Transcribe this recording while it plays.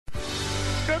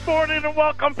Good morning and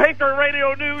welcome, Patriot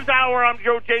Radio News Hour. I'm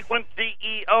Joe Jaquin,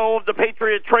 CEO of the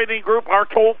Patriot Trading Group. Our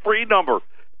toll-free number,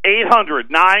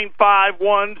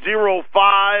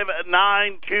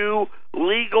 800-951-0592,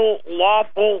 legal,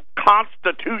 lawful,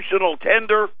 constitutional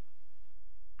tender.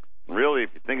 Really, if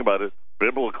you think about it,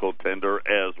 biblical tender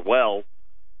as well.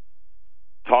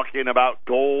 Talking about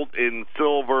gold and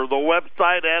silver. The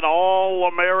website at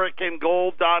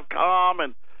allamericangold.com.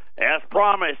 And as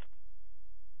promised,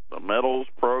 the metals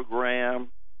program,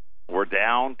 we're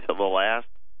down to the last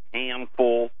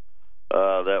handful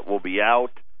that will be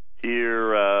out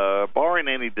here, barring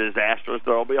any disasters.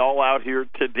 They'll be all out here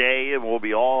today, and we'll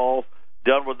be all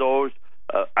done with those.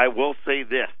 I will say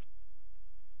this.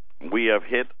 We have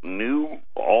hit new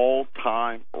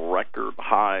all-time record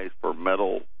highs for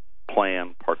metal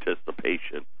plan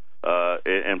participation,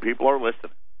 and people are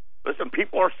listening. Listen,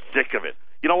 people are sick of it.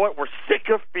 You know what? We're sick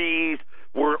of fees.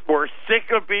 We're sick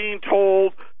of being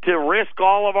told to risk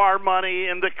all of our money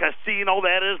in the casino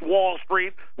that is Wall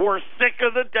Street. We're sick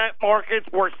of the debt markets.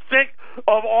 We're sick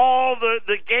of all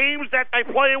the games that they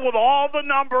play with all the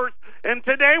numbers, and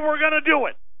today we're going to do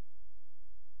it.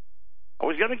 I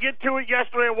was going to get to it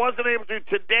yesterday. I wasn't able to.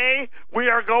 Today, we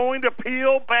are going to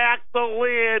peel back the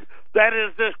lid that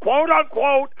is this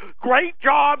quote-unquote great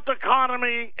jobs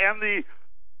economy and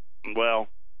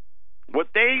what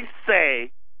they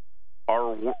say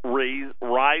are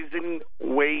rising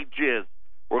wages.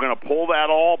 We're going to pull that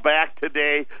all back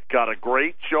today. Got a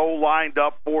great show lined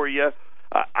up for you.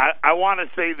 I want to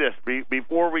say this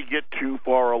before we get too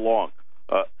far along.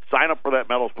 Sign up for that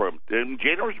metals program. In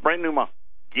January's a brand new month.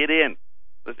 Get in.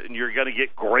 Listen, you're going to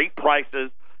get great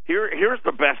prices. Here's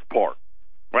the best part,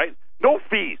 right? No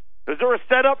fees. Is there a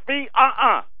setup fee?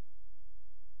 How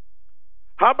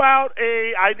about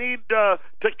I need to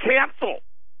cancel?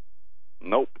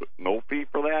 Nope, no fee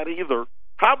for that either.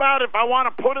 How about if I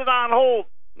want to put it on hold?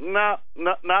 No,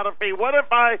 not a fee. What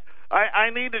if I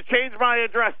need to change my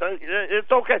address?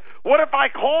 It's okay. What if I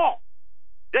call?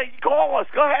 Yeah, you call us.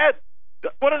 Go ahead.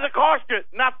 What does it cost you?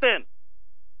 Nothing.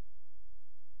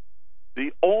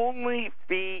 The only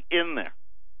fee in there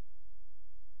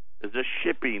is a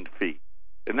shipping fee.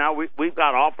 And now we've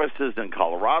got offices in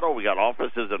Colorado. We got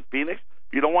offices in Phoenix.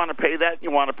 If you don't want to pay that and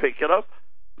you want to pick it up,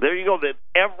 there you go. That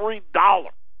every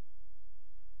dollar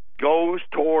goes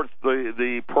towards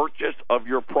the purchase of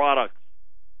your products.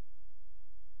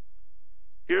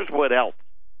 Here's what else.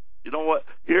 You know what?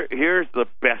 Here's the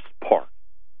best part.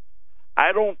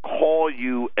 I don't call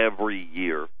you every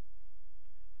year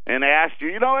and ask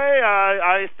you, hey,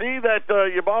 I see that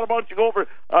you bought a bunch of gold.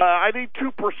 I need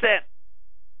 2%.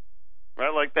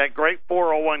 Right, like that great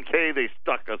 401k they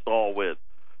stuck us all with.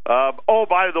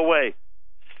 By the way,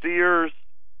 Sears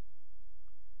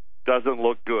doesn't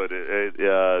look good.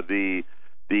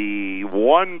 The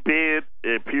one bid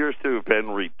appears to have been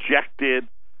rejected.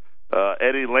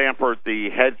 Eddie Lampert, the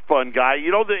hedge fund guy.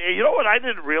 You know what I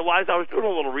didn't realize? I was doing a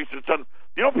little research on.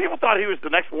 People thought he was the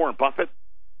next Warren Buffett.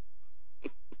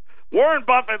 Warren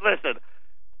Buffett, listen.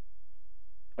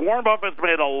 Warren Buffett's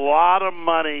made a lot of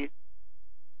money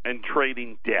in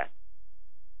trading debt.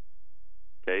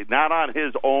 Okay, not on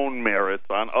his own merits,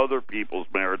 on other people's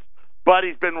merits, but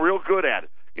he's been real good at it.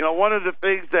 One of the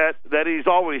things that he's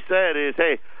always said is,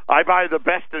 hey, I buy the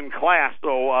best in class.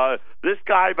 So this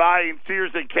guy buying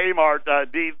Sears and Kmart,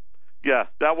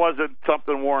 that wasn't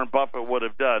something Warren Buffett would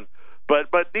have done. But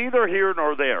neither here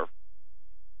nor there.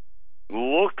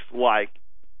 Looks like,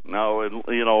 they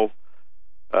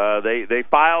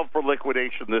filed for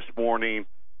liquidation this morning.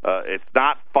 It's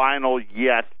not final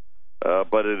yet,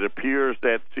 but it appears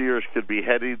that Sears could be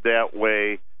heading that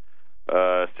way.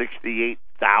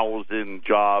 68,000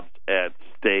 jobs at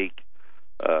stake.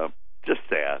 Just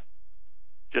sad.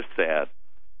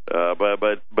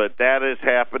 But that is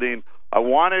happening. I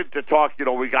wanted to talk,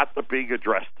 we got the big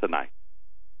address tonight.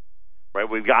 Right?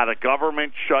 We've got a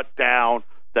government shutdown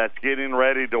that's getting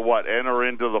ready to enter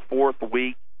into the fourth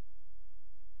week.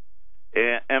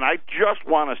 And I just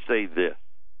want to say this.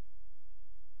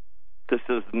 This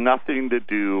has nothing to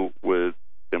do with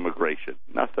immigration.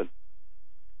 Nothing.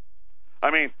 I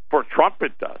mean, for Trump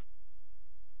it does.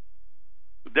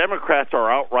 The Democrats are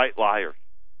outright liars.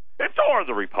 And so are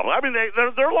the Republicans. I mean,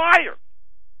 they're liars.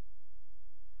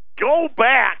 Go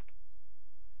back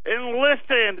and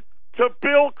listen to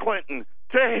Bill Clinton,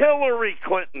 to Hillary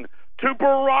Clinton, to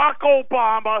Barack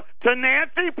Obama, to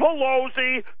Nancy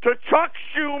Pelosi, to Chuck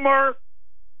Schumer.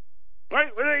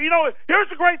 Right? Here's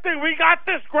the great thing. We got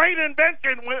this great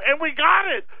invention, and we got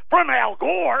it from Al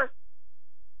Gore.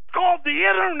 It's called the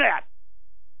Internet.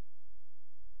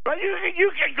 But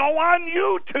you can go on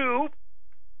YouTube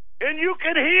And you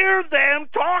can hear them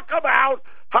talk about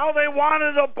how they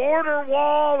wanted a border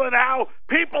wall and how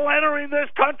people entering this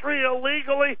country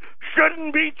illegally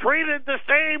shouldn't be treated the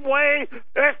same way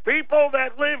as people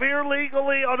that live here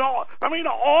legally and all. I mean,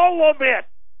 all of it.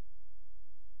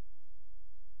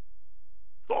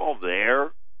 It's all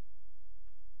there.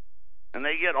 And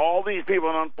they get all these people,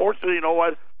 and unfortunately, you know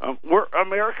what?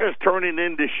 America's turning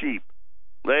into sheep.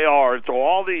 They are. And so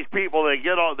all these people, they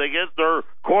get their,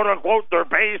 quote unquote, their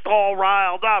base all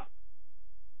riled up.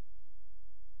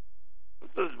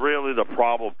 This is really the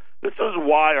problem. This is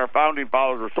why our founding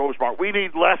fathers are so smart. We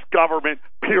need less government,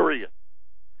 period.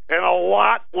 And a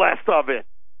lot less of it.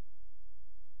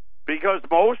 Because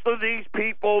most of these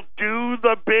people do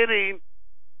the bidding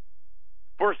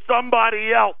for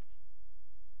somebody else.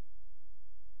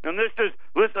 And this is,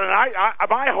 listen,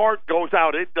 my heart goes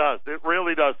out. It does. It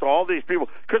really does to all these people.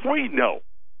 Because we know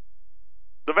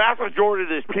the vast majority of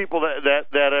these people that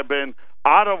have been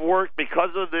out of work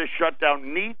because of this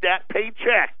shutdown need that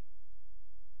paycheck.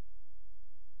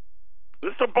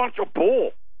 This is a bunch of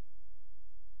bull.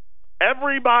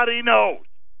 Everybody knows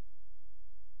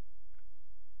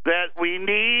that we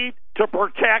need to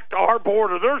protect our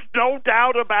border. There's no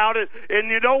doubt about it.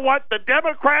 And you know what? The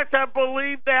Democrats have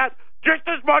believed that just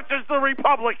as much as the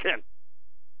Republicans.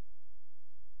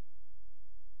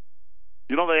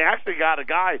 You know, they actually got a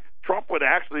guy, Trump would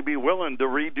actually be willing to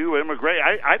redo immigration.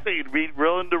 I think he'd be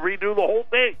willing to redo the whole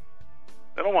thing.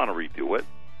 They don't want to redo it.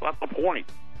 That's the point.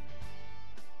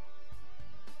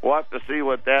 We'll have to see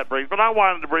what that brings. But I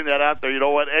wanted to bring that out there. You know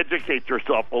what? Educate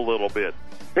yourself a little bit.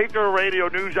 Patriot Radio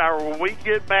News Hour. When we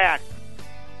get back,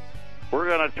 we're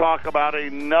going to talk about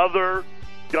another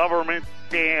government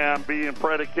scam being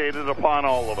predicated upon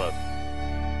all of us.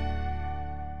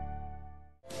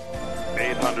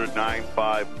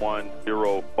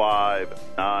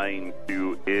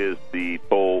 800-951-0592 is the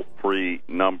toll-free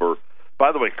number.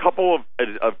 By the way, a couple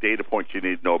of data points you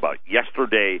need to know about.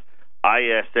 Yesterday,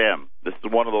 ISM, this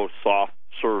is one of those soft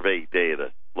survey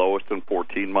data, lowest in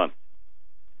 14 months.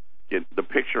 The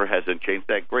picture hasn't changed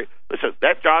that great. Listen,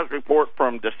 that jobs report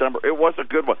from December, it was a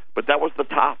good one, but that was the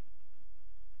top.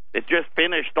 It just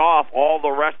finished off all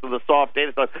the rest of the soft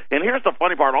data stuff. And here's the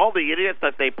funny part. All the idiots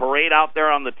that they parade out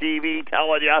there on the TV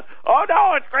telling you, oh,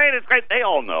 no, it's great, they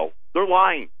all know. They're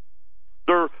lying.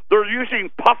 They're using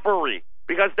puffery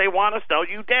because they want to sell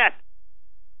you debt.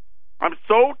 I'm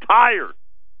so tired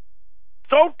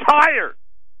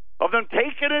of them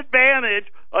taking advantage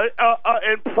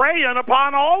and preying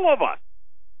upon all of us.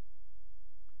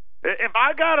 If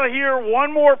I got to hear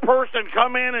one more person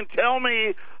come in and tell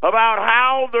me about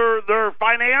how their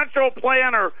financial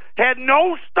planner had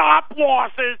no stop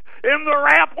losses in their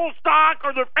Apple stock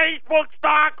or their Facebook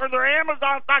stock or their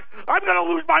Amazon stock, I'm going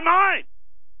to lose my mind.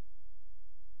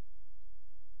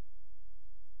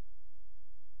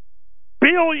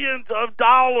 Billions of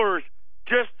dollars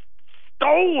just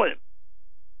stolen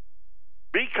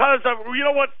because of,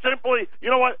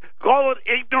 call it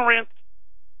ignorance.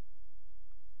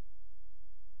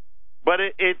 But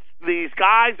it's these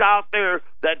guys out there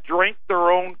that drink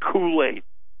their own Kool-Aid.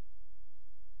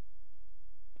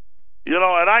 You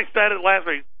know, and I said it last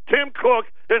week, Tim Cook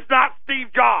is not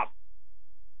Steve Jobs.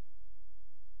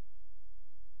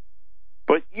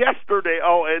 But yesterday,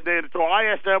 and then so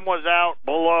ISM was out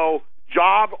below.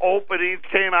 Job openings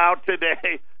came out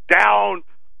today, down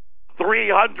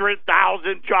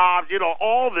 300,000 jobs,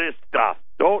 all this stuff.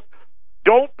 Don't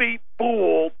be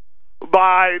fooled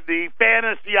by the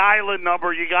Fantasy Island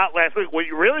number you got last week. What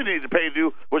you really needed to pay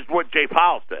attention to was what Jay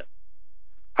Powell said.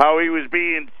 How he was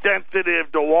being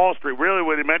sensitive to Wall Street. Really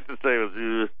what he meant to say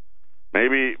was,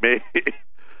 maybe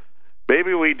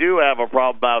we do have a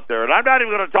problem out there. And I'm not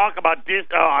even going to talk about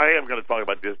Disney. Oh, I am going to talk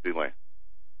about Disneyland.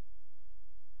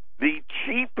 The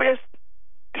cheapest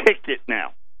ticket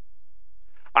now.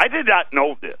 I did not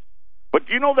know this. But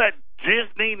do you know that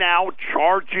Disney now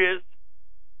charges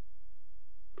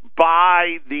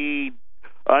by the,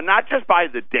 not just by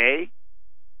the day,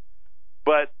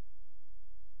 but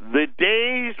the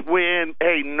days when,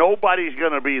 hey, nobody's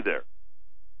going to be there,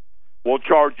 will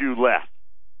charge you less.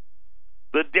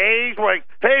 The days where,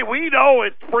 hey, we know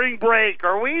it's spring break,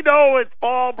 or we know it's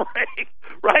fall break,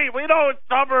 right? We know it's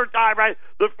summertime, right?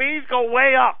 The fees go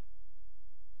way up.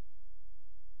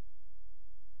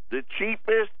 The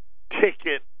cheapest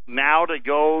ticket now to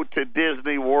go to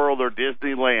Disney World or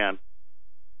Disneyland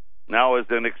now is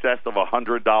in excess of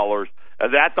 $100,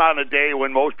 and that's on a day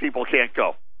when most people can't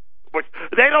go. Which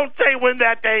they don't say when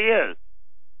that day is.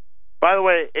 By the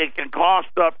way, it can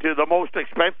cost up to the most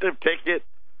expensive ticket,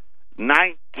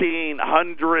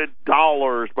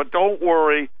 $1,900. But don't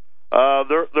worry,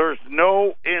 There's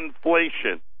no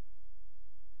inflation.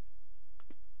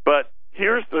 But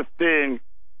here's the thing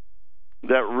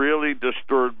that really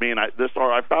disturbed me, and I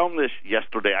found this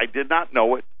yesterday. I did not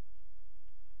know it.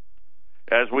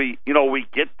 As we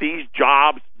get these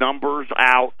jobs numbers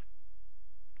out,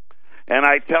 and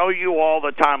I tell you all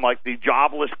the time, like the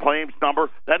jobless claims number,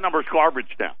 that number's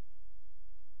garbage now.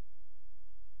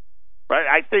 Right?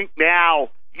 I think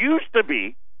now used to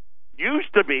be,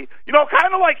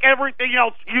 kind of like everything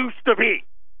else used to be.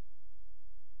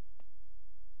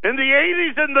 In the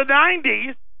 80s and the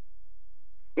 90s,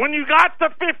 when you got to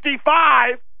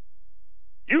 55,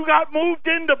 you got moved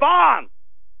into bonds.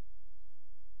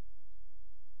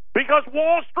 Because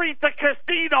Wall Street's a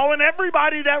casino, and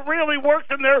everybody that really works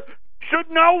in there should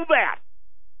know that.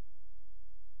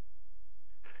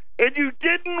 And you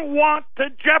didn't want to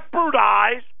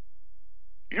jeopardize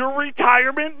your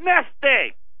retirement nest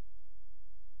egg.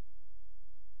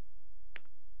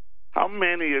 How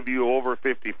many of you over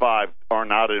 55 are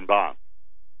not in bonds?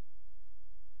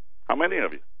 How many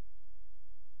of you?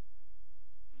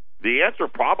 The answer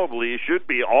probably should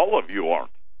be all of you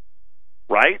aren't,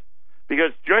 right?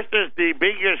 Because just as the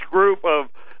biggest group of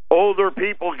older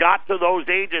people got to those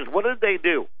ages, what did they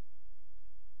do?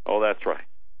 Oh, that's right.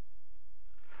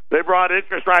 They brought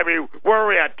interest rate. I mean, where are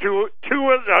we at?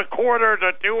 2.25%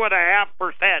 to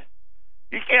 2.5%.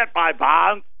 You can't buy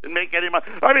bonds and make any money.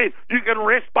 I mean, you can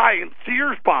risk buying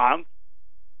Sears bonds,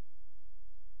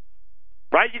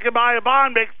 right? You can buy a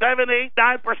bond, make 7, 8,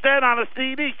 9% on a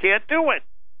CD. Can't do it.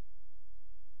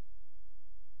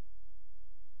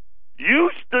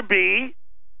 Used to be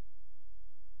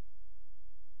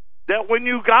that when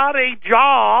you got a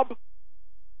job,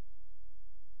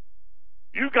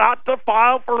 you got to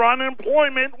file for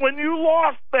unemployment when you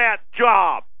lost that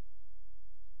job.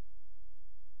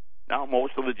 Now,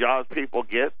 most of the jobs people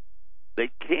get, they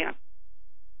can't.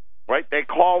 Right? They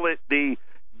call it the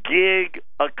gig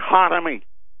economy.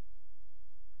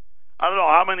 I don't know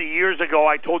how many years ago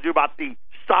I told you about the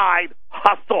side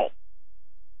hustle.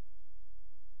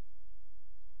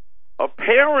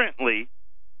 Apparently,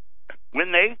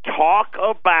 when they talk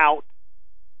about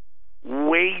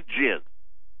wages,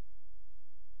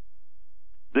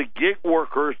 the gig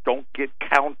workers don't get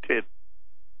counted.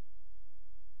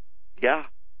 Yeah.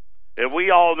 And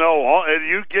we all know, and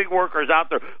you gig workers out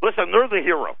there, listen, they're the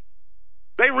heroes.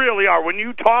 They really are. When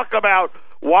you talk about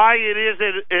why it is,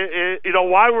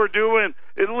 why we're doing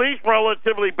at least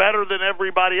relatively better than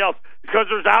everybody else, because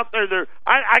there's out there,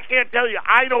 I can't tell you,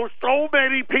 I know so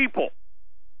many people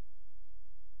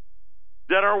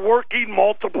that are working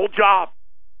multiple jobs.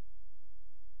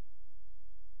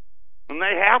 And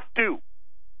they have to.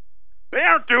 They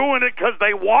aren't doing it because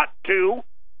they want to.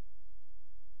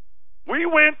 We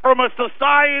went from a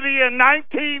society in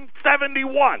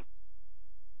 1971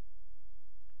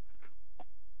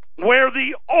 where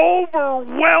the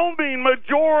overwhelming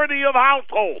majority of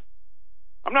households,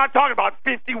 I'm not talking about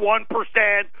 51%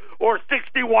 or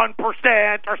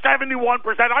 61% or 71%,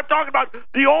 I'm talking about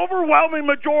the overwhelming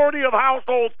majority of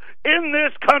households in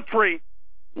this country,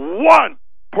 one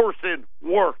person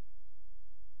worked.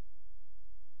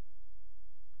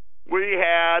 We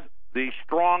had the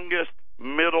strongest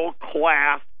middle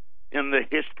class in the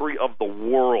history of the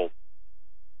world.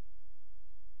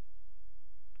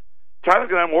 China's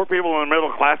going to have more people in the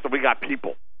middle class than we got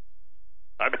people.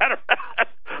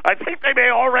 I think they may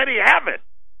already have it.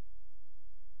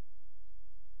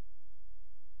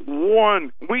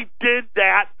 We did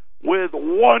that with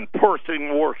one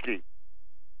person working.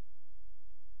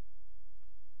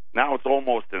 Now it's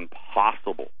almost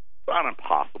impossible. It's not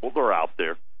impossible. They're out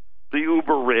there. The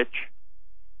uber rich.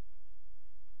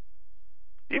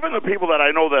 Even the people that I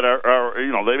know that are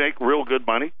they make real good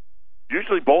money,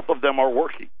 usually both of them are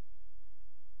working.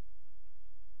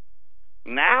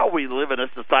 Now we live in a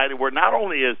society where not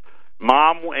only is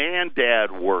mom and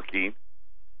dad working,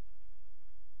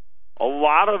 a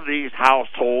lot of these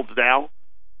households now,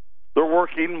 they're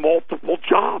working multiple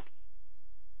jobs.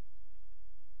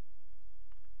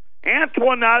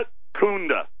 Antoinette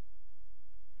Kunda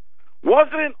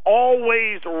wasn't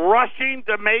always rushing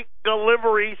to make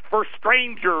deliveries for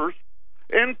strangers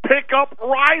and pick up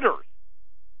riders.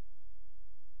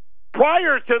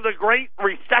 Prior to the Great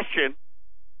Recession,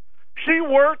 she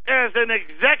worked as an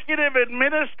executive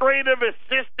administrative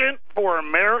assistant for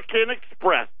American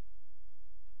Express.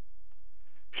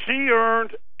 She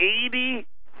earned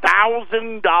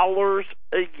 $80,000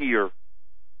 a year.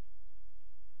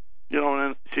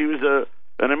 And she was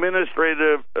an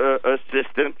administrative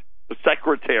assistant, a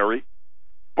secretary,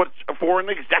 but for an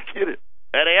executive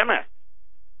at Amex.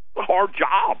 A hard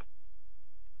job.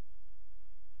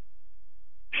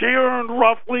 she earned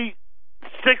roughly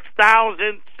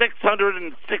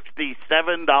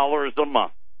 $6,667 a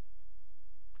month.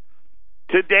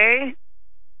 Today,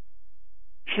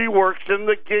 she works in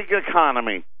the gig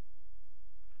economy.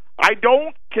 I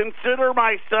don't consider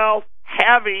myself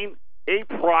having a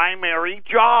primary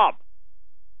job.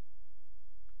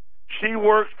 She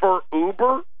works for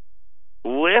Uber,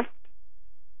 Lyft,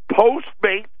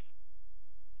 Postmates,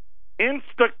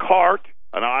 Instacart,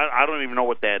 and I don't even know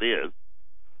what that is,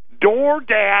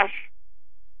 DoorDash,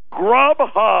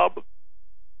 Grubhub,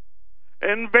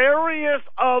 and various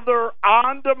other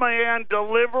on-demand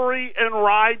delivery and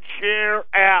ride-share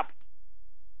apps.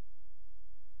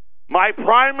 My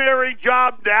primary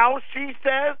job now, she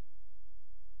says,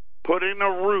 putting a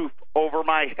roof over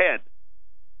my head.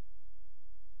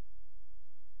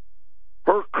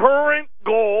 Her current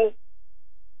goal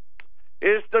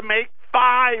is to make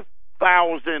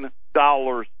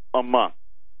 $5,000 a month.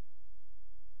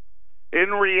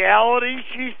 In reality,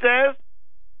 she says,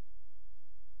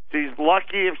 she's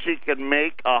lucky if she can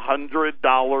make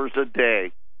 $100 a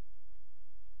day.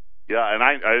 Yeah, and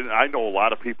I know a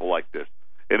lot of people like this,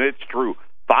 and it's true.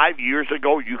 5 years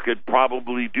ago, you could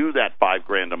probably do that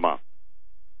 $5,000 a month.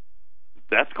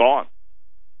 That's gone.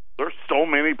 There's so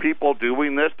many people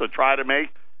doing this to try to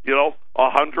make,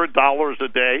 $100 a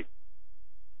day.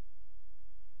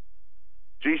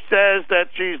 She says that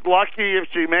she's lucky if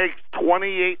she makes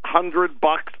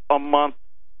 $2,800 a month.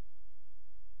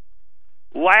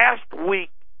 Last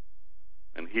week,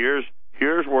 and here's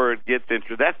where it gets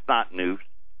interesting. That's not news,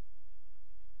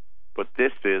 but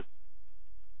this is.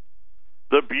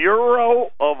 The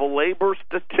Bureau of Labor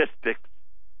Statistics,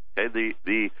 okay,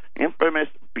 the infamous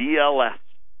BLS.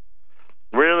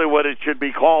 Really, what it should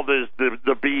be called is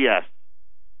the BS.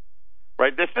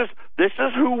 Right? This is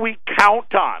who we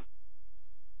count on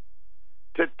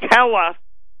to tell us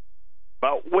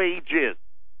about wages.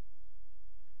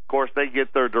 Of course, they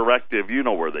get their directive. You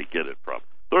know where they get it from.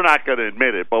 They're not going to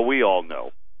admit it, but we all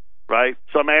know, right?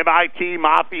 Some MIT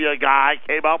mafia guy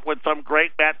came up with some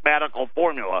great mathematical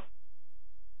formula.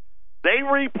 They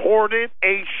reported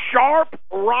a sharp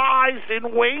rise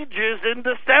in wages in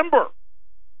December,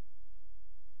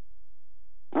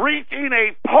 reaching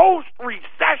a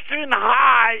post-recession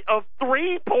high of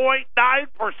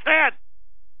 3.9%.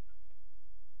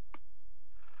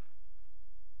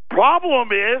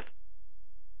 Problem is,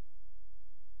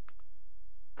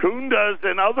 Kunda's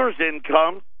and others'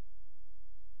 incomes,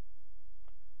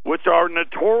 which are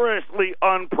notoriously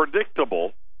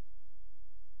unpredictable,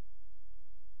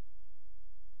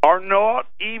 are not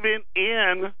even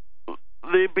in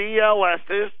the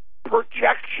BLS's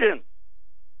projection.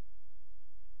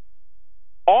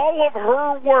 All of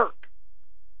her work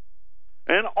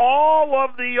and all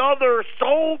of the other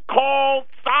so-called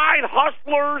side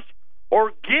hustlers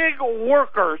or gig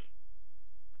workers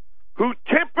who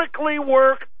typically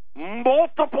work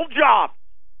multiple jobs.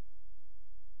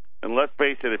 And let's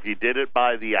face it, if you did it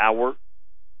by the hour,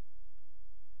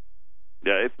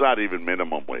 it's not even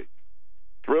minimum wage.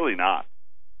 It's really not.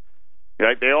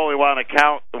 Right? They only want to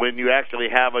count when you actually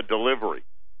have a delivery.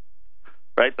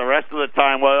 Right? The rest of the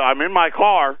time, well, I'm in my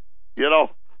car,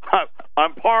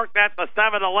 I'm parked at the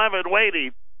 7-Eleven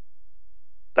waiting.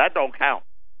 That don't count.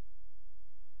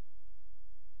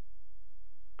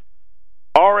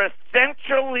 Are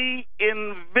essentially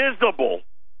invisible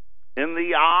in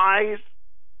the eyes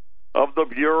of the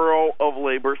Bureau of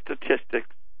Labor Statistics.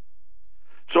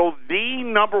 So the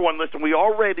number one, listen, we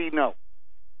already know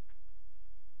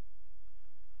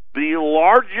the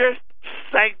largest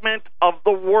segment of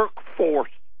the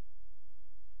workforce,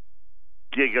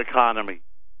 gig economy.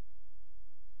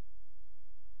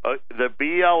 The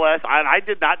BLS, I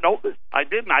did not know this. I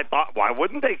didn't. I thought, why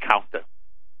wouldn't they count them?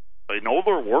 They know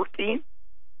they're working.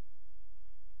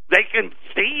 They can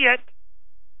see it.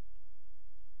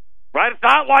 Right? It's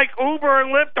not like Uber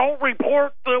and Lyft don't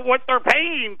report what they're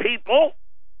paying people.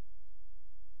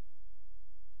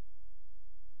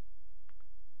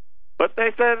 But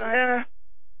they said,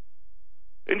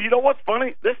 And you know what's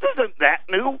funny? This isn't that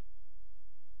new.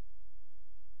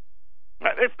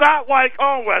 It's not like,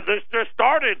 this just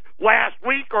started last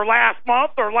week or last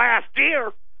month or last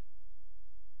year.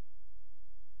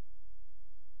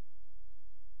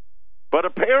 But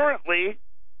apparently,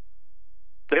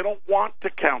 they don't want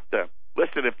to count them.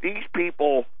 Listen, if these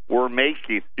people were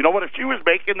making, you know what, if she was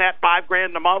making that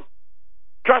 $5,000 a month,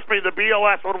 trust me, the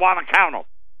BLS would want to count them.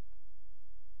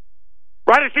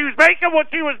 Right? If she was making what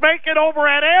she was making over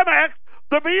at Amex,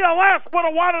 the BLS would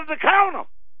have wanted to count them.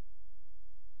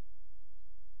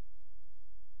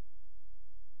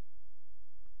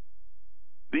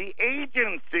 The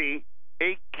agency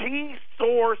a key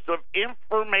source of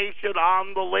information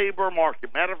on the labor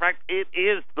market. Matter of fact, it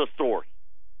is the source.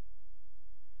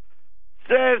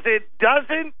 Says it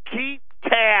doesn't keep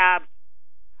tabs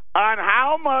on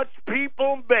how much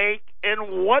people make,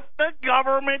 and what the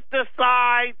government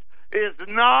decides is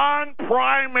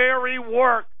non-primary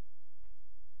work.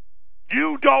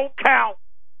 You don't count.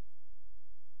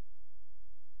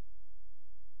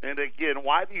 And again,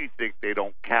 why do you think they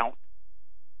don't count?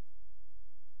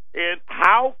 And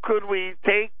how could we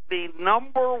take the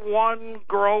number one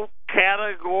growth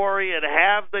category and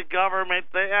have the government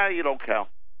say, you don't count?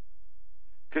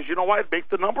 Because you know why? It makes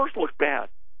the numbers look bad.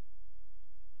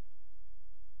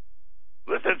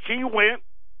 Listen, she went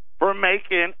from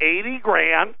making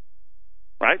 $80,000,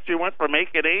 right? She went from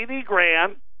making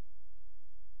 $80,000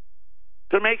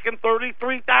 to making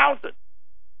 $33,000.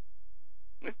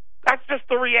 That's just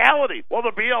the reality. Well,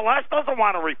 the BLS doesn't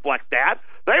want to reflect that.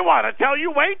 They want to tell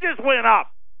you wages went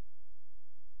up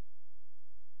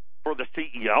for the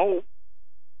CEO.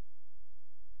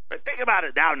 But think about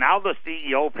it now. Now the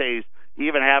CEO pays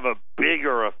even have a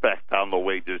bigger effect on the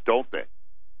wages, don't they?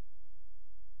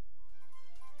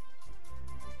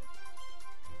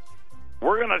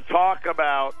 We're going to talk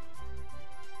about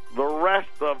the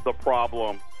rest of the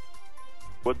problem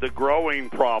with the growing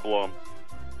problem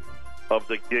of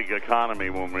the gig economy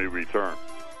when we return.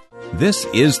 This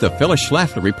is the Phyllis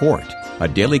Schlafly Report, a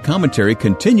daily commentary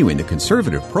continuing the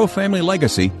conservative pro-family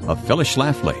legacy of Phyllis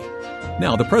Schlafly.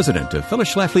 Now, the president of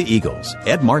Phyllis Schlafly Eagles,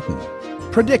 Ed Martin.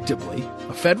 Predictably,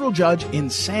 a federal judge in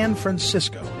San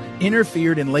Francisco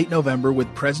interfered in late November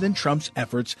with President Trump's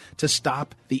efforts to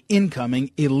stop the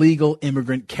incoming illegal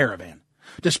immigrant caravan.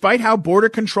 Despite how border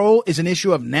control is an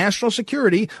issue of national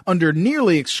security under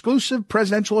nearly exclusive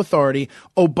presidential authority,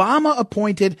 Obama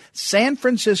appointed San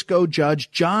Francisco Judge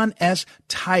John S.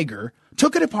 Tiger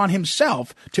took it upon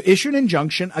himself to issue an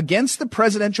injunction against the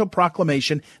presidential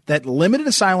proclamation that limited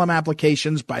asylum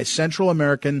applications by Central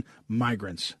American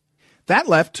migrants. That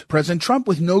left President Trump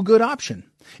with no good option.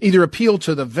 Either appeal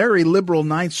to the very liberal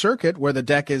Ninth Circuit, where the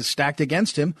deck is stacked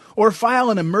against him, or file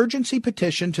an emergency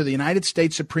petition to the United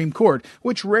States Supreme Court,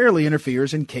 which rarely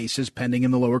interferes in cases pending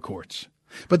in the lower courts.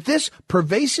 But this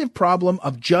pervasive problem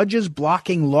of judges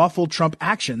blocking lawful Trump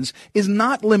actions is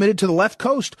not limited to the left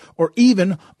coast or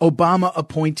even Obama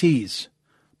appointees.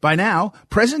 By now,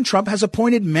 President Trump has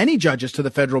appointed many judges to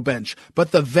the federal bench, but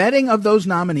the vetting of those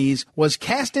nominees was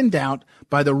cast in doubt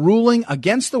by the ruling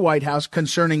against the White House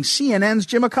concerning CNN's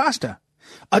Jim Acosta.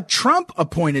 A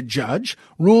Trump-appointed judge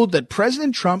ruled that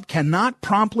President Trump cannot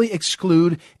promptly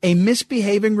exclude a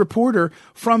misbehaving reporter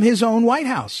from his own White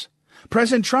House.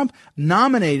 President Trump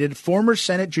nominated former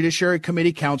Senate Judiciary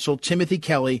Committee counsel Timothy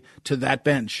Kelly to that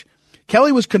bench.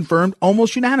 Kelly was confirmed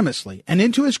almost unanimously, and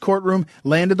into his courtroom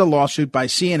landed the lawsuit by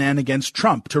CNN against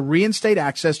Trump to reinstate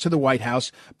access to the White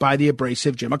House by the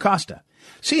abrasive Jim Acosta.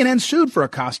 CNN sued for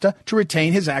Acosta to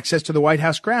retain his access to the White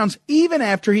House grounds even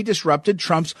after he disrupted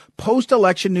Trump's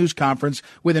post-election news conference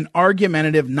with an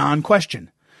argumentative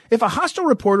non-question. If a hostile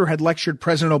reporter had lectured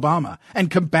President Obama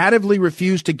and combatively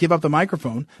refused to give up the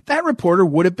microphone, that reporter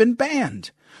would have been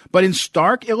banned. But in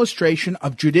stark illustration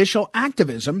of judicial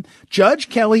activism, Judge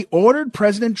Kelly ordered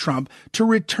President Trump to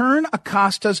return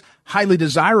Acosta's highly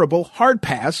desirable hard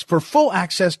pass for full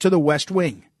access to the West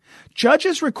Wing.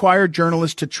 Judges require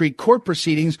journalists to treat court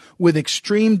proceedings with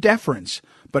extreme deference,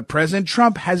 but President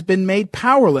Trump has been made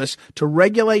powerless to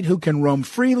regulate who can roam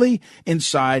freely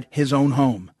inside his own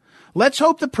home. Let's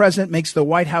hope the president makes the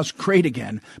White House great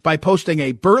again by posting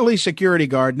a burly security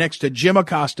guard next to Jim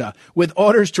Acosta with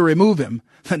orders to remove him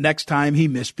the next time he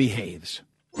misbehaves.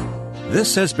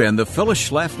 This has been the Phyllis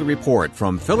Schlafly Report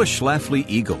from Phyllis Schlafly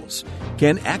Eagles.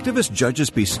 Can activist judges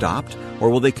be stopped, or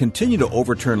will they continue to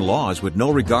overturn laws with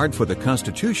no regard for the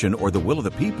Constitution or the will of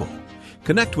the people?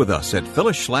 Connect with us at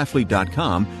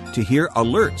phyllisschlafly.com to hear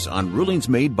alerts on rulings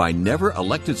made by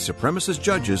never-elected supremacist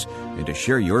judges and to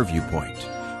share your viewpoint.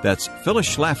 That's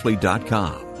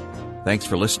phyllisschlafly.com. Thanks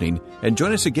for listening, and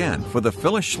join us again for the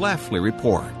Phyllis Schlafly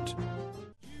Report.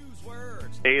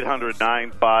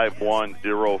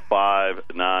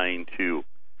 800-951-0592.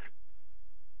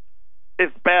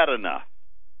 It's bad enough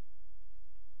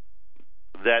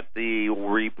that the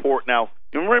report... Now,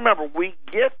 remember, we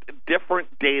get different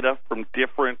data from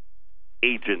different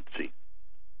agencies.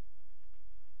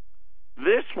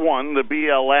 This one, the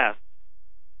BLS,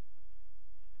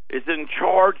 is in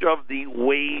charge of the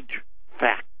wage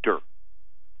factor.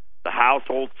 The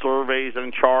household survey is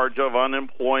in charge of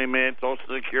unemployment. Social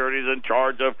Security is in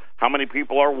charge of how many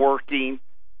people are working.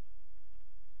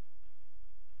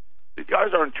 These guys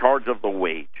are in charge of the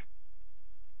wage.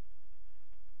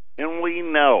 And we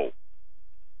know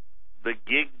the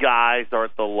gig guys are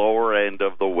at the lower end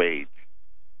of the wage,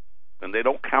 and they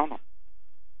don't count them.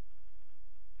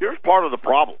 Here's part of the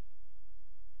problem.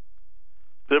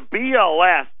 The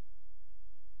BLS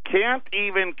can't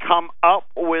even come up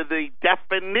with a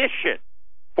definition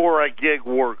for a gig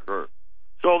worker.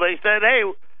 So they said, hey,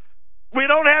 we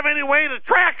don't have any way to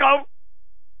track them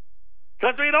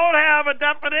because we don't have a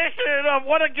definition of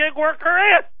what a gig worker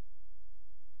is.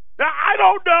 Now, I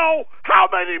don't know how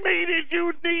many meetings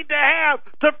you need to have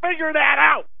to figure that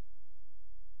out.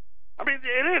 I mean,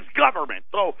 it is government,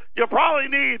 so you probably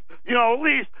need, at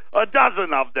least a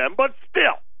dozen of them, but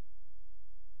still.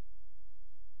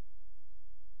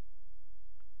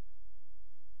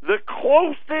 The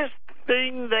closest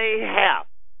thing they have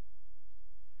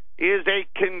is a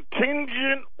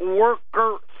contingent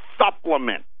worker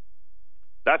supplement.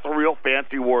 That's a real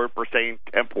fancy word for saying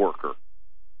temp worker.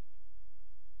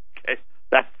 Okay,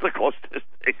 that's the closest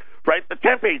thing, right? The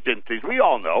temp agencies, we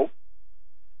all know,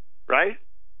 right?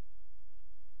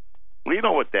 We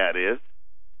know what that is.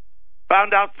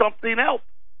 Found out something else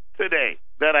today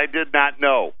that I did not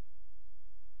know.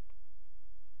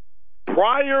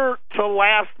 Prior to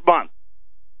last month,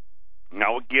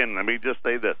 now again, let me just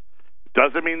say this.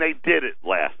 Doesn't mean they did it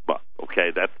last month, okay?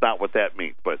 That's not what that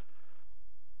means. But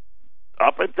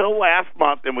up until last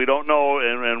month, and we don't know,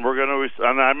 and we're going to,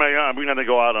 and I'm going to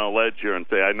go out on a ledge here and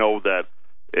say I know that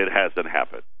it hasn't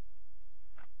happened.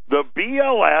 The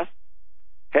BLS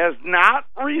has not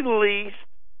released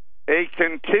a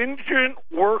contingent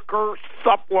worker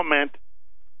supplement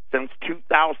since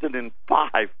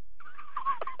 2005.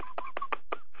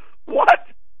 What?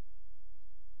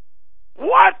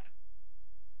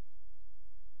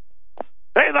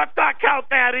 Hey, let's not count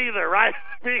that either, right?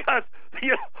 Because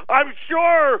I'm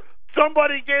sure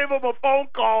somebody gave them a phone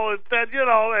call and said,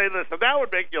 hey, listen, that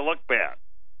would make you look bad.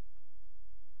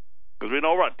 Because we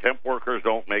know what, temp workers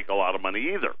don't make a lot of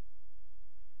money either.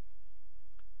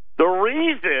 The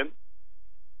reason,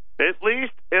 at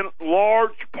least in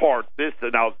large part, I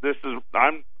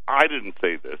didn't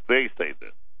say this, they say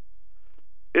this,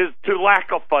 is to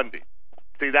lack of funding.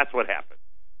 See, that's what happened.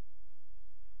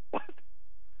 What?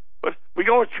 We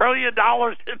go $1 trillion in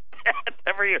debt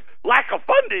every year. Lack of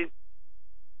funding?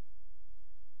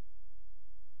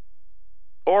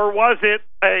 Or was it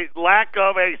a lack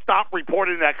of a stop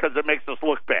reporting that because it makes us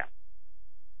look bad?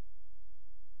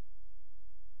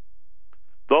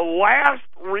 The last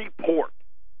report,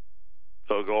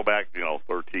 so go back,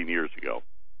 13 years ago,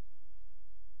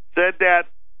 said that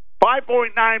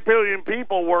 5.9 billion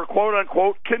people were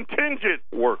quote-unquote contingent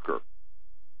worker.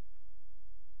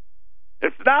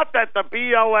 It's not that the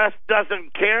BLS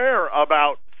doesn't care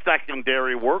about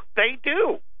secondary work. They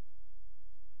do.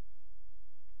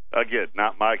 Again,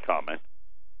 not my comment.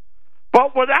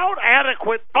 But without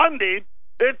adequate funding,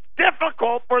 it's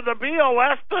difficult for the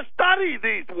BLS to study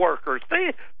these workers.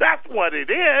 See, that's what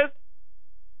it is.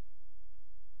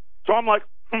 So I'm like,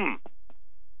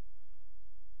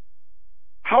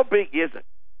 how big is it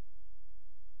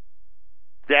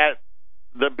that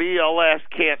the BLS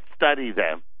can't study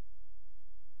them?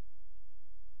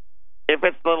 If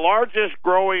it's the largest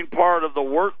growing part of the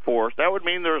workforce, that would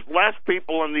mean there's less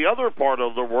people in the other part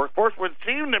of the workforce, would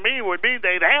seem to me would mean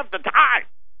they'd have the time.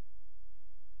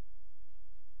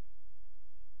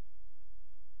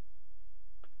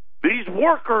 These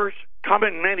workers come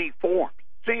in many forms.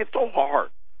 See, it's so hard.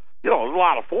 There's a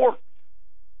lot of forms.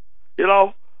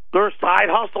 There's side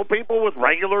hustle people with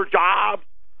regular jobs.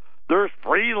 There's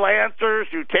freelancers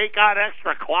who take on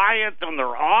extra clients on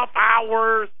their off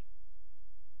hours.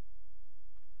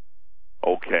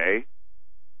 Okay.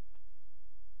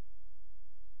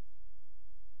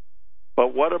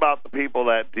 But what about the people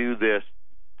that do this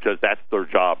because that's their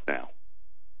job now?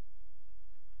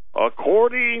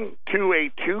 According to a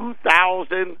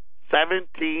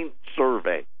 2017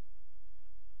 survey,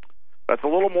 that's a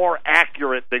little more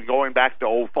accurate than going back to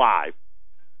 2005.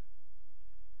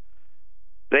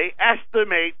 They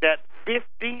estimate that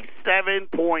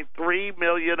 57.3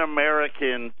 million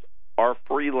Americans are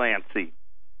freelancing.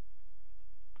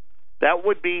 That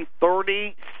would be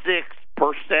 36%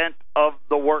 of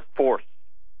the workforce.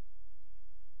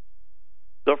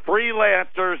 The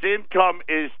freelancer's income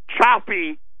is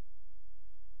choppy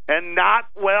and not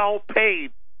well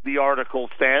paid, the article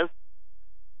says.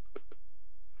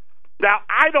 Now,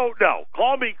 I don't know.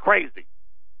 Call me crazy.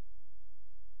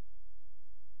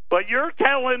 But you're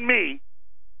telling me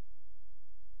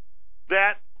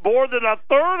that more than a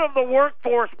third of the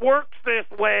workforce works this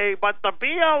way, but the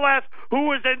BLS,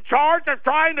 who is in charge of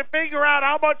trying to figure out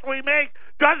how much we make,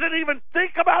 doesn't even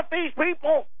think about these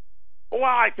people? Well,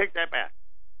 I take that back.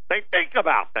 They think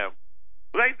about them.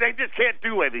 They just can't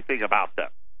do anything about them.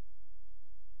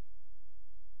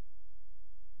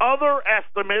 Other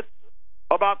estimates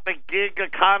about the gig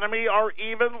economy are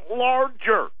even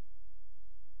larger.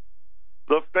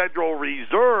 The Federal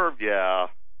Reserve,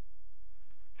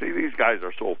 see, these guys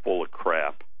are so full of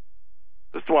crap.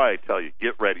 That's why I tell you,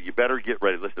 get ready. You better get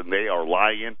ready. Listen, they are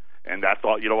lying, and that's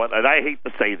all. You know what? And I hate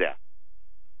to say that.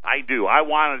 I do. I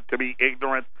want it to be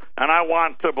ignorant, and I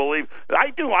want to believe.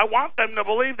 I do. I want them to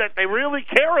believe that they really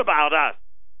care about us.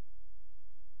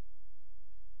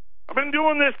 I've been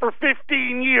doing this for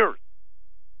 15 years.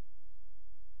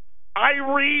 I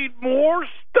read more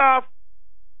stuff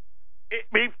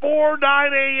before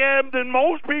 9 a.m. than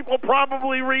most people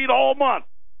probably read all month.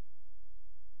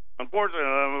 Unfortunately,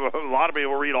 a lot of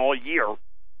people read all year.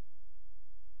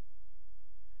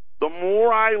 The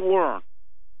more I learn,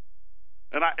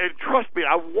 and trust me,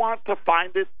 I want to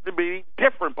find it to be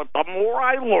different, but the more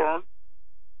I learn,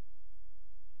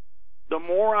 the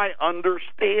more I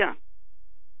understand.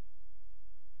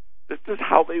 This is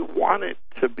how they want it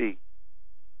to be.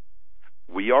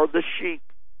 We are the sheep.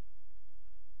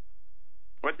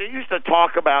 What they used to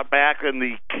talk about back in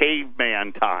the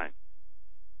caveman time,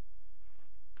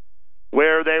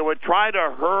 where they would try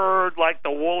to herd like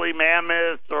the woolly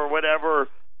mammoths or whatever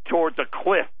towards a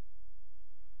cliff,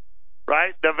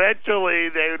 right? Eventually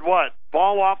they would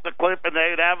fall off the cliff and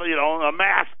they'd have, a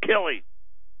mass killing,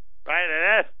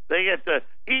 right? And they get to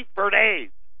eat for days.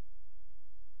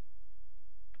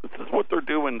 This is what they're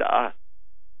doing to us.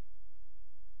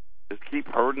 Just keep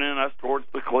herding us towards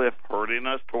the cliff, herding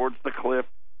us towards the cliff.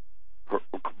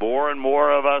 More and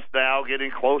more of us now getting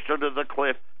closer to the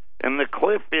cliff. And the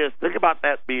cliff is, think about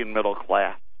that being middle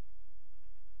class.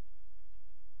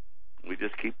 We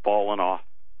just keep falling off.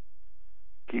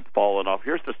 Keep falling off.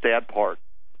 Here's the sad part.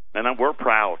 And we're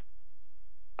proud.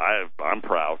 I'm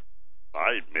proud.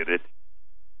 I admit it.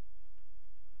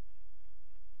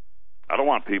 I don't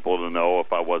want people to know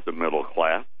if I wasn't middle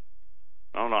class.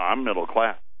 No, I'm middle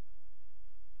class.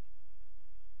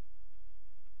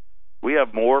 We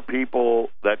have more people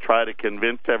that try to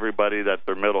convince everybody that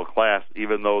they're middle class,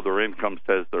 even though their income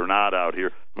says they're not out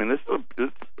here. I mean,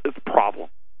 it's a problem.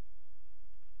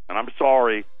 And I'm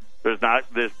sorry, there's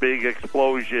not this big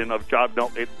explosion of jobs.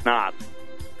 No, it's not.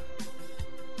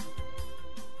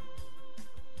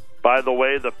 By the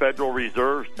way, the Federal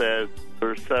Reserve says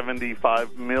there's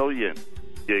 75 million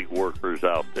gig workers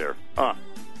out there.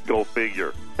 Go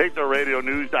figure. Take the Radio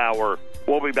News Hour.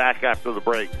 We'll be back after the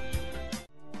break.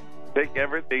 Take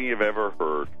everything you've ever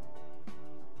heard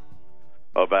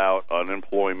about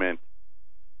unemployment,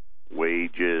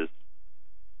 wages,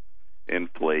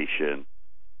 inflation,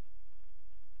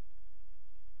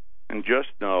 and just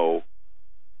know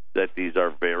that these are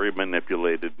very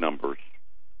manipulated numbers.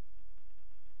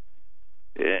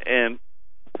 And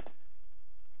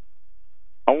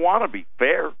I want to be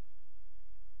fair.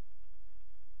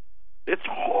 It's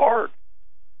hard.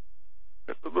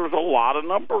 There's a lot of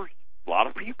numbers. A lot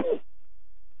of people.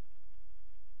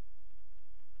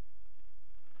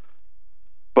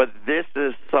 But this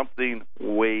is something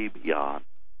way beyond.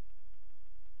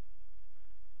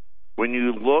 When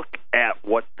you look at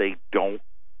what they don't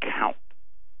count,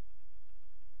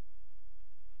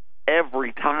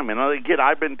 every time, and again,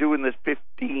 I've been doing this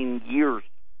 15 years,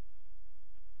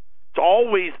 it's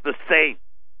always the same.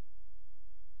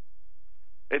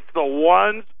 It's the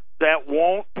ones that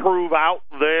won't prove out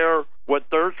what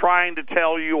they're trying to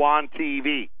tell you on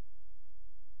TV.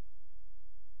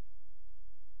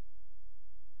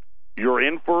 You're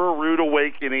in for a rude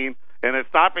awakening, and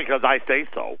it's not because I say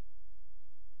so.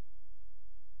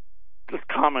 Just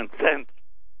common sense.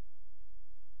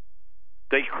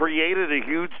 They created a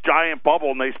huge giant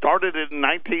bubble, and they started it in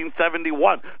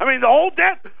 1971. I mean, the whole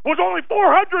debt was only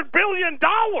 $400 billion.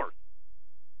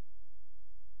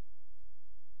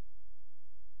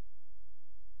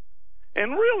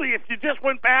 And really, if you just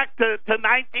went back to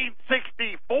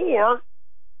 1964,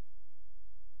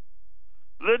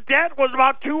 the debt was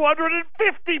about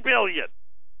 $250 billion.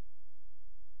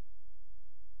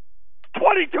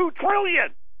 $22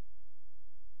 trillion.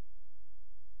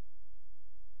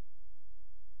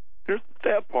 Here's the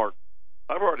sad part.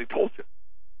 I've already told you.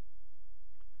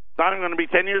 It's not even going to be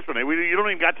 10 years from now. You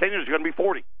don't even got 10 years. It's going to be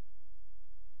 40.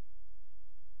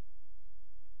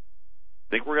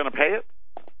 Think we're going to pay it?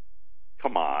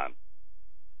 Come on.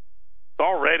 It's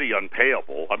already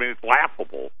unpayable. I mean, it's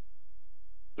laughable.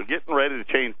 They're getting ready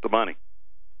to change the money.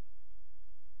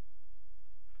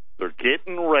 They're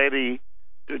getting ready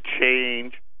to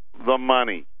change the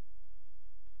money.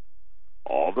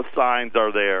 All the signs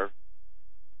are there.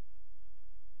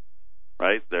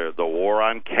 Right? They're the war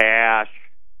on cash.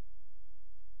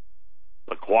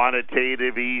 the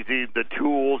quantitative easing, the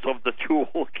tools of the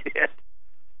toolkit,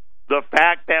 the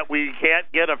fact that we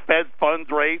can't get a Fed funds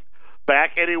rate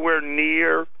back anywhere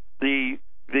near the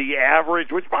average,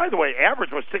 which, by the way, average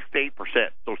was 6 to 8%,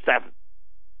 so 7.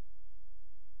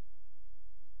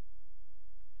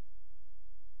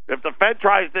 If the Fed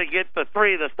tries to get to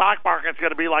 3, the stock market's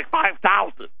going to be like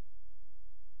 5,000.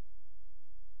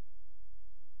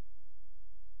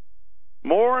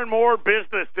 More and more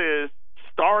businesses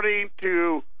starting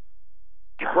to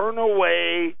turn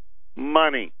away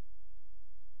money,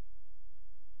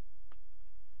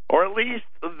 or at least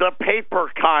the paper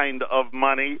kind of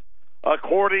money,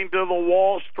 according to the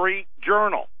Wall Street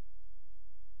Journal.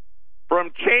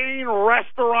 From chain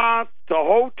restaurants to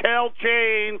hotel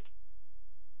chains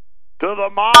to the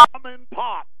mom and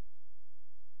pop,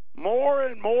 more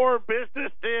and more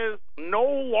businesses no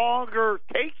longer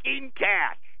taking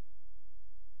cash.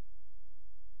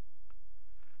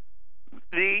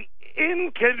 The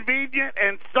inconvenient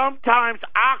and sometimes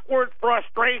awkward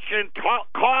frustration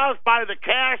caused by the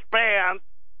cash bans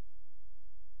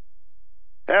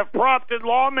have prompted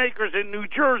lawmakers in New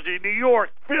Jersey, New York,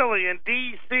 Philly, and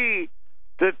D.C.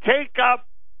 to take up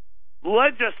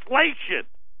legislation.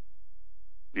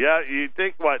 Yeah, you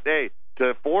think what? Hey,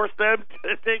 to force them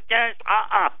to take cash?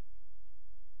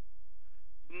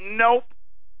 Nope.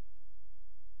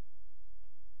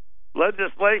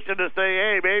 Legislation to say,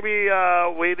 hey, maybe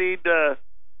we need to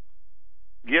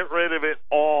get rid of it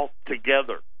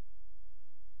altogether.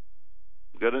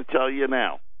 I'm going to tell you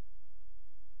now.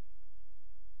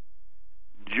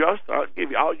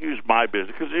 I'll use my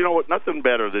business, because you know what? Nothing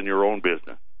better than your own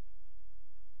business.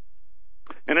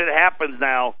 And it happens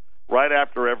now right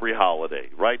after every holiday,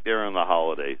 right there in the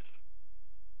holidays.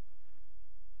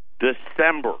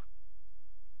 December,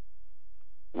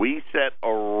 we set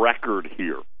a record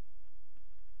here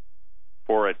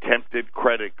for attempted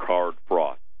credit card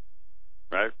fraud.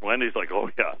 Right? Wendy's like, oh,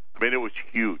 yeah. I mean, it was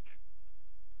huge.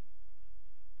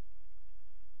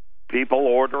 People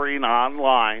ordering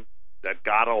online that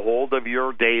got a hold of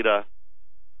your data,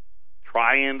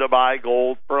 trying to buy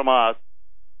gold from us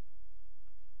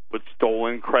with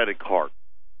stolen credit cards.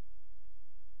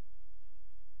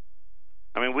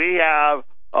 I mean, we have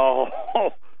a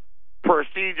whole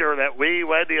procedure that we,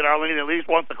 Wendy and Arlene, at least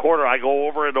once a quarter, I go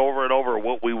over and over and over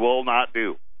what we will not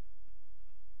do.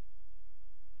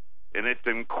 And it's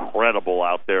incredible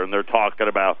out there. And they're talking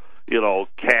about,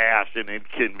 cash and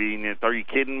inconvenience. Are you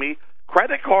kidding me?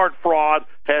 Credit card fraud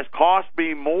has cost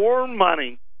me more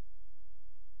money.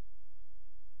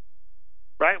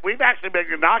 Right? We've actually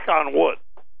been, knock on wood,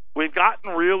 we've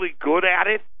gotten really good at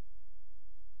it.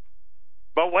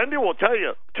 But Wendy will tell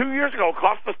you, 2 years ago, it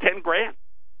cost us $10,000.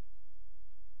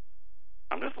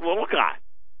 I'm just a little guy.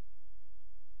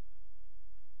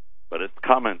 But it's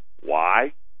coming.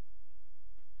 Why?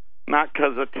 Not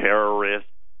because of terrorists.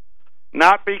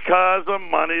 Not because of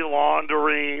money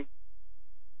laundering.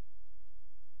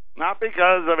 Not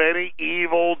because of any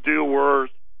evil doers.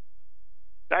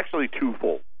 It's actually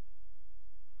twofold.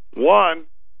 One,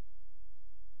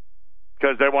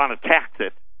 because they want to tax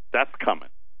it. That's coming.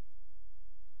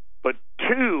 But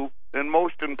two, and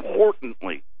most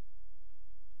importantly,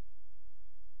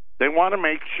 they want to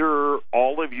make sure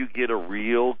all of you get a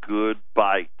real good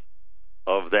bite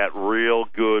of that real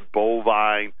good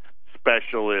bovine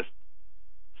specialist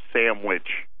sandwich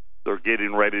they're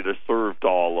getting ready to serve to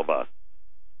all of us.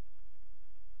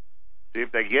 See,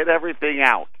 if they get everything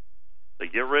out, they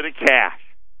get rid of cash,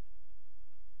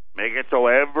 make it so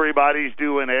everybody's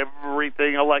doing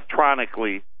everything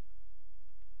electronically.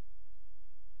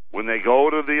 When they go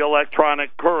to the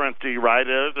electronic currency, right,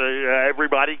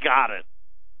 everybody got it.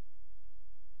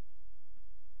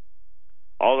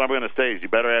 All I'm going to say is you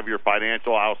better have your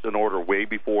financial house in order way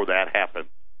before that happens.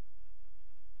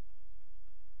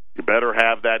 You better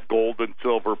have that gold and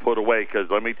silver put away, because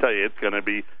let me tell you, it's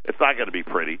not going to be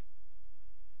pretty.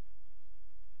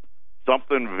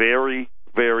 Something very,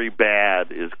 very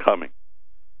bad is coming.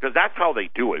 Because that's how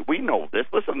they do it. We know this.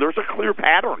 Listen, there's a clear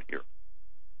pattern here.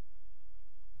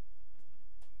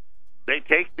 They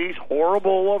take these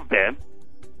horrible events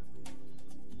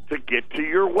to get to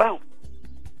your wealth.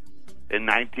 In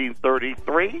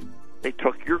 1933, they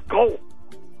took your gold.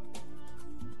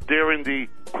 During the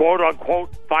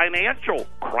quote-unquote financial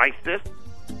crisis,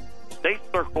 they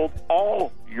circled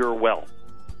all your wealth.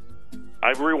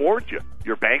 I reward you.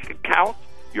 Your bank accounts,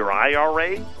 your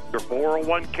IRA, your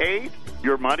 401ks,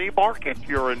 your money markets,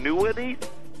 your annuities,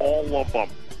 all of them.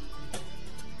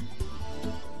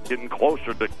 Getting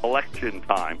closer to collection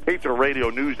time. Patriot Radio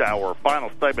News Hour,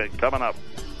 final segment coming up.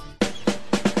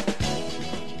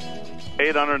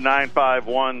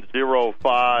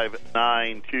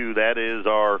 800-951-0592. That is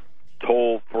our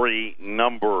toll-free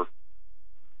number.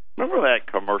 Remember that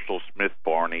commercial, Smith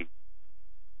Barney?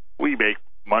 We make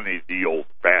money the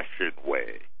old-fashioned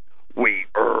way. We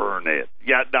earn it.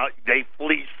 Yeah, no, they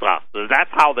fleece us.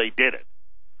 That's how they did it.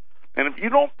 And if you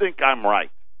don't think I'm right,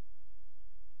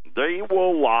 they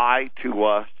will lie to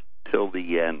us till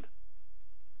the end.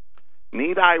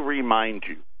 Need I remind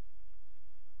you,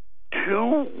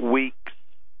 2 weeks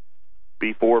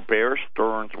before Bear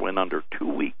Stearns went under, 2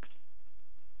 weeks,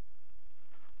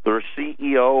 their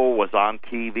CEO was on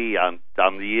TV, on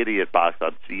the Idiot Box,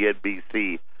 on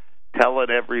CNBC, telling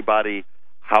everybody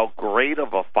how great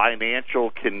of a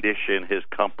financial condition his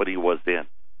company was in.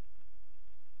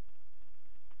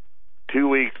 2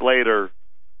 weeks later,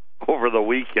 over the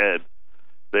weekend,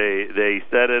 they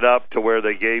set it up to where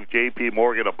they gave J.P.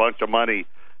 Morgan a bunch of money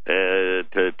to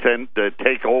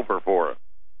take over for him.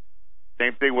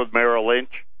 Same thing with Merrill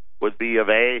Lynch, with B of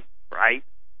A, right?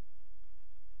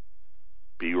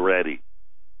 Be ready.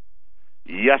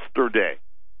 Yesterday,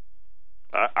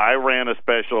 I ran a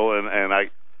special, and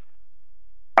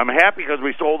I'm happy because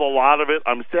we sold a lot of it.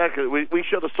 I'm sad because we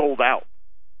should have sold out.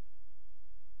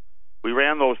 We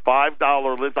ran those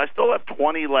 $5 lists. I still have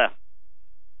 20 left.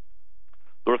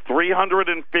 They're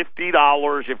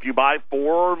 $350 if you buy 4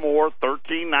 or more,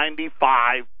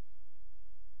 $13.95.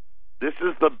 This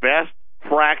is the best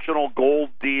fractional gold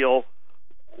deal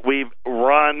we've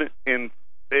run in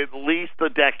at least a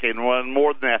decade,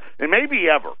 more than that, and maybe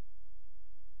ever.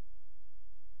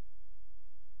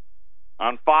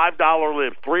 On $5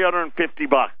 libs,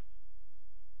 $350.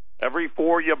 Every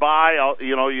 4 you buy, I'll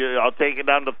take it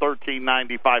down to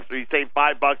 $13.95. So you save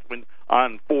 $5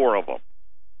 on 4 of them.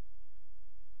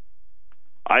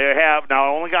 I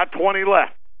only got 20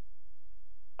 left.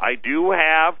 I do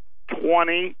have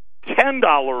 20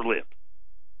 $10 libs.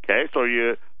 Okay, so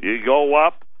you go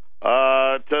up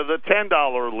to the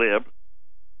 $10 lib.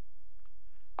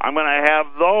 I'm going to have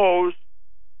those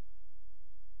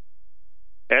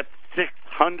at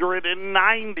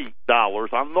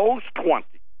 $690 on those 20.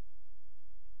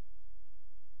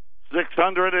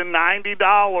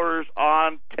 $690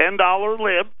 on $10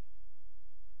 libs.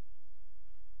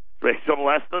 Makes them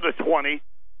less than a 20.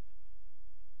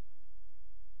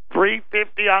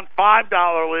 $350 on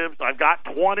 $5 libs. I've got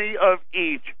 20 of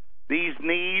each. These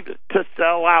need to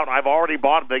sell out. I've already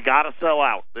bought them. They got to sell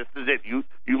out. This is it. You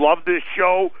love this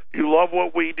show. You love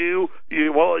what we do.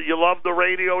 You love the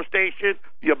radio station.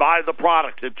 You buy the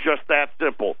products. It's just that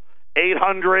simple.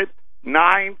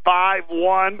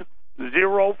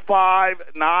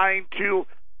 800-951-0592.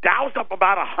 Dow's up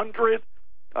about 100.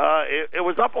 It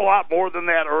was up a lot more than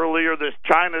that earlier. This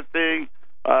China thing,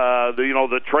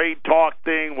 the trade talk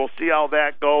thing. We'll see how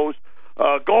that goes.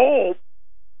 Gold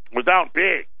was down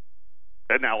big,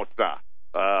 and now it's not.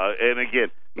 And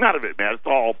again, none of it, man. It's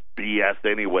all BS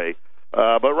anyway.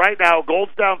 But right now,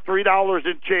 gold's down $3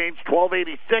 and change,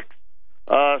 $12.86.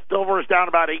 Silver's down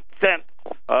about 8 cents,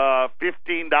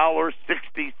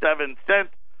 $15.67.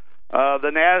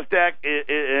 The NASDAQ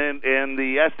and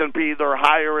the S&P, they're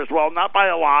higher as well. Not by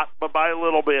a lot, but by a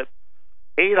little bit.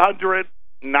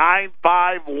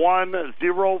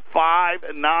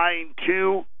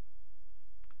 800-951-0592.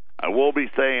 I will be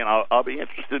saying I'll be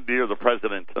interested to hear the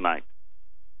president tonight.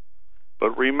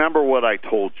 But remember what I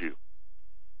told you.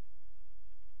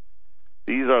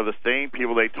 These are the same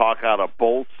people, they talk out of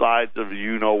both sides of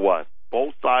you-know-what.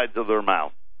 Both sides of their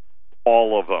mouth.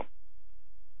 All of them.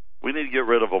 We need to get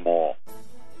rid of them all.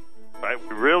 Right?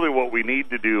 Really what we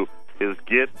need to do is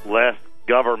get less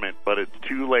government, but it's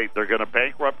too late. They're going to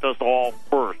bankrupt us all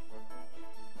first.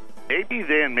 Maybe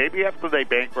then, maybe after they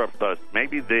bankrupt us,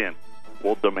 maybe then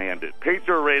we'll demand it.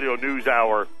 Patriot Radio News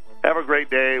Hour. Have a great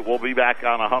day. We'll be back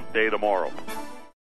on a hump day tomorrow.